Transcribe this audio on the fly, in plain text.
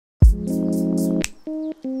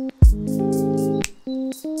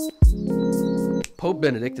Pope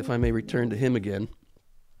Benedict, if I may return to him again.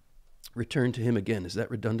 Return to him again. Is that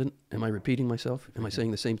redundant? Am I repeating myself? Am I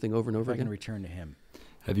saying the same thing over and over again? Return to him.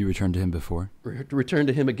 Have you returned to him before? Return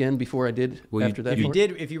to him again before I did? Well, after that?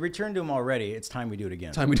 If you returned to him already, it's time we do it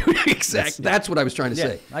again. Time we do it. Exactly. That's what I was trying to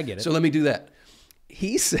say. I get it. So let me do that.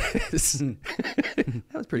 He says, that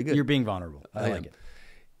was pretty good. You're being vulnerable. I like it.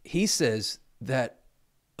 He says that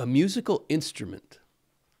a musical instrument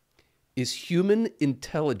is human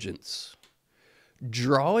intelligence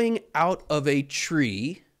drawing out of a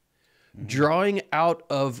tree, drawing out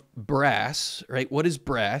of brass, right? What is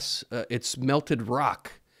brass? It's melted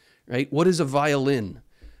rock, right? What is a violin?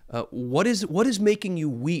 What is making you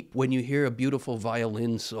weep when you hear a beautiful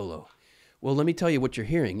violin solo? Well, let me tell you what you're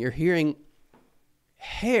hearing. You're hearing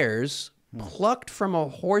hairs plucked from a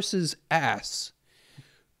horse's ass,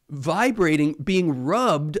 vibrating, being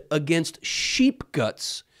rubbed against sheep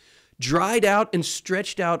guts, dried out and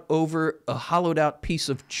stretched out over a hollowed out piece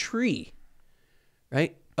of tree,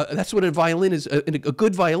 right? That's what a violin is. A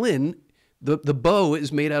good violin, the bow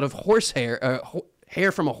is made out of horsehair,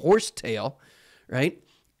 hair from a horse tail, right?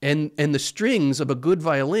 And the strings of a good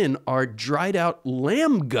violin are dried out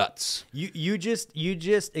lamb guts. You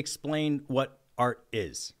just explained what art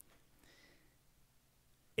is.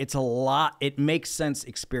 It's a lot. It makes sense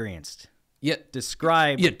experienced.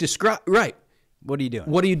 Describe. Right. What are you doing?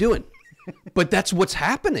 What are you doing? But that's what's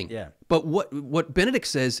happening. Yeah. But what Benedict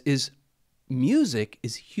says is music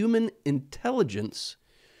is human intelligence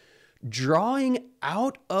drawing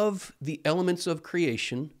out of the elements of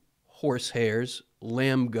creation, horse hairs,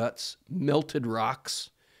 lamb guts, melted rocks.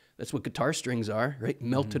 That's what guitar strings are, right?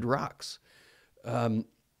 Melted rocks. A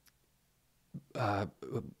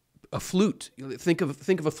flute. Think of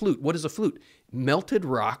a flute. What is a flute? Melted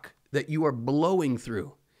rock that you are blowing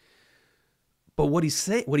through. But what he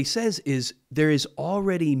says is there is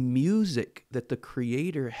already music that the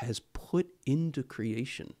Creator has put into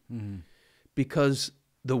creation, because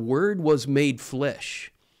the Word was made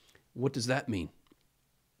flesh. What does that mean?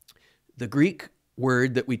 The Greek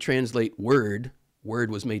word that we translate word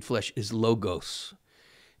was made flesh, is logos.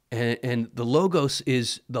 And the logos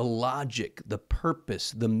is the logic, the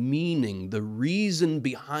purpose, the meaning, the reason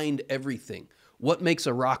behind everything. What makes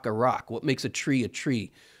a rock a rock? What makes a tree a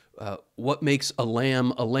tree? What makes a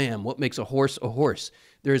lamb a lamb? What makes a horse a horse?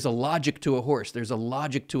 There's a logic to a horse. There's a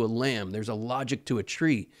logic to a lamb. There's a logic to a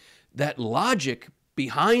tree. That logic,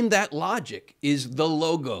 behind that logic, is the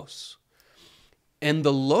logos. And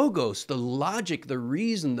the logos, the logic, the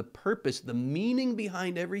reason, the purpose, the meaning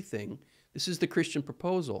behind everything, this is the Christian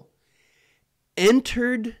proposal,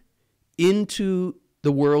 entered into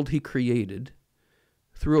the world he created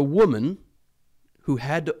through a woman who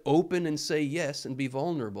had to open and say yes and be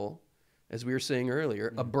vulnerable, as we were saying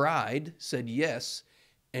earlier. A bride said yes,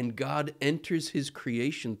 and God enters his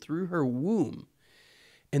creation through her womb.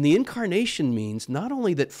 And the incarnation means not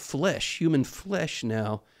only that flesh, human flesh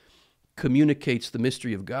now, communicates the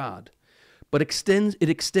mystery of God, but it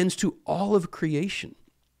extends to all of creation.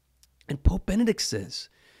 And Pope Benedict says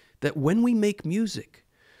that when we make music,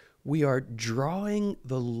 we are drawing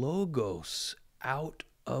the logos out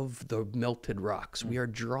of the melted rocks. We are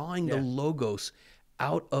drawing the logos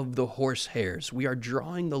out of the horse hairs. We are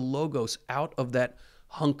drawing the logos out of that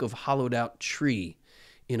hunk of hollowed out tree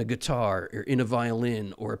in a guitar or in a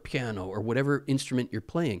violin or a piano or whatever instrument you're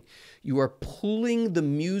playing. You are pulling the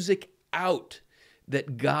music out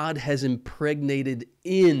that God has impregnated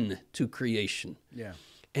into creation. Yeah.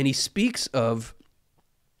 And he speaks of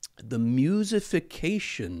the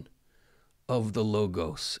musification of the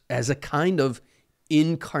logos as a kind of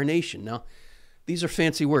incarnation. Now, these are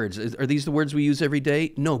fancy words. Are these the words we use every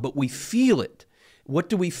day? No, but we feel it. What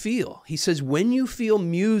do we feel? He says, when you feel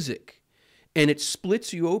music and it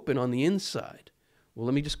splits you open on the inside. Well,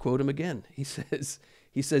 let me just quote him again. He says,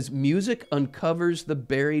 music uncovers the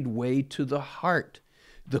buried way to the heart,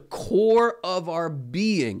 the core of our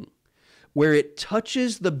being, where it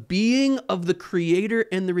touches the being of the Creator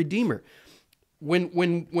and the Redeemer.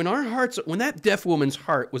 When our hearts, when that deaf woman's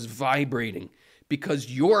heart was vibrating,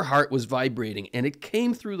 because your heart was vibrating, and it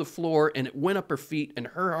came through the floor and it went up her feet, and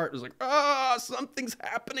her heart was like, something's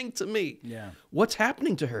happening to me. Yeah. What's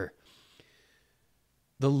happening to her?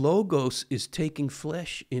 The Logos is taking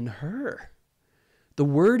flesh in her. The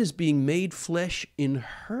Word is being made flesh in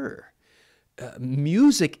her.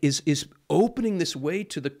 Music is opening this way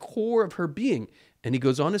to the core of her being. And he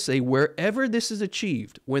goes on to say, wherever this is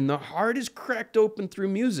achieved, when the heart is cracked open through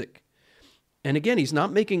music, and again, he's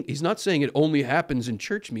not saying it only happens in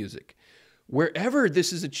church music. Wherever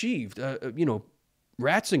this is achieved,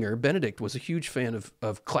 Ratzinger, Benedict, was a huge fan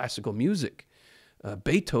of classical music,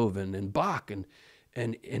 Beethoven and Bach,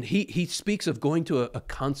 and he speaks of going to a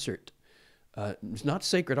concert. It's not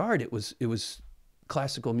sacred art; it was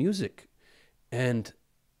classical music, and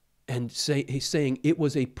he's saying it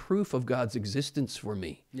was a proof of God's existence for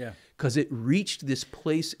me. Yeah, because it reached this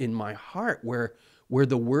place in my heart where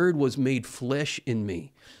the Word was made flesh in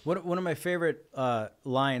me. One of my favorite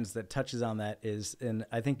lines that touches on that is, and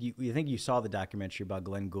I think you saw the documentary about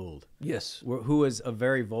Glenn Gould. Yes, who was a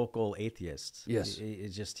very vocal atheist. Yes,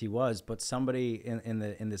 he was. But somebody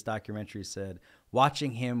in this documentary said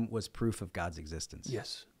watching him was proof of God's existence.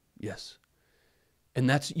 Yes, yes, and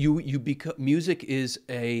that's you become. Music is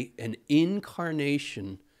an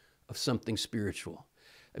incarnation of something spiritual.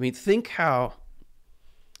 I mean, think how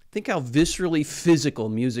viscerally physical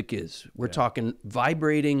music is. We're talking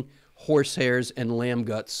vibrating horsehairs and lamb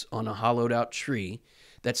guts on a hollowed out tree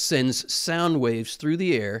that sends sound waves through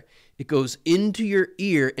the air. It goes into your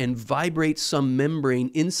ear and vibrates some membrane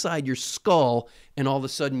inside your skull, and all of a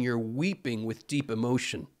sudden you're weeping with deep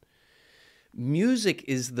emotion. Music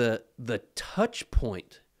is the touch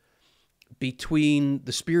point between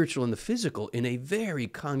the spiritual and the physical in a very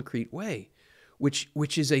concrete way,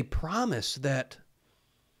 which is a promise that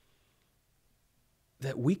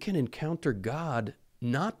we can encounter God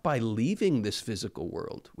not by leaving this physical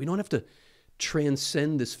world. We don't have to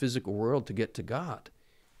transcend this physical world to get to God.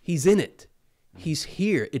 He's in it. He's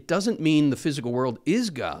here. It doesn't mean the physical world is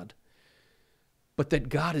God, but that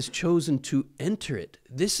God has chosen to enter it.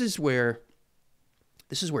 This is where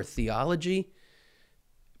theology,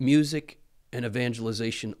 music, and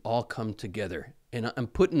evangelization all come together. And I'm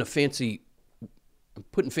putting fancy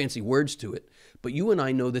words to it, but you and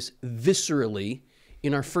I know this viscerally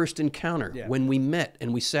in our first encounter, when we met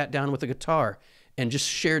and we sat down with a guitar and just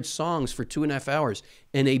shared songs for 2.5 hours,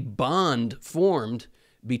 and a bond formed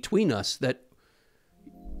between us that,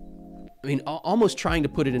 I mean, almost trying to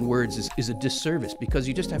put it in words is a disservice, because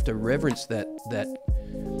you just have to reverence that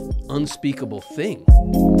unspeakable thing.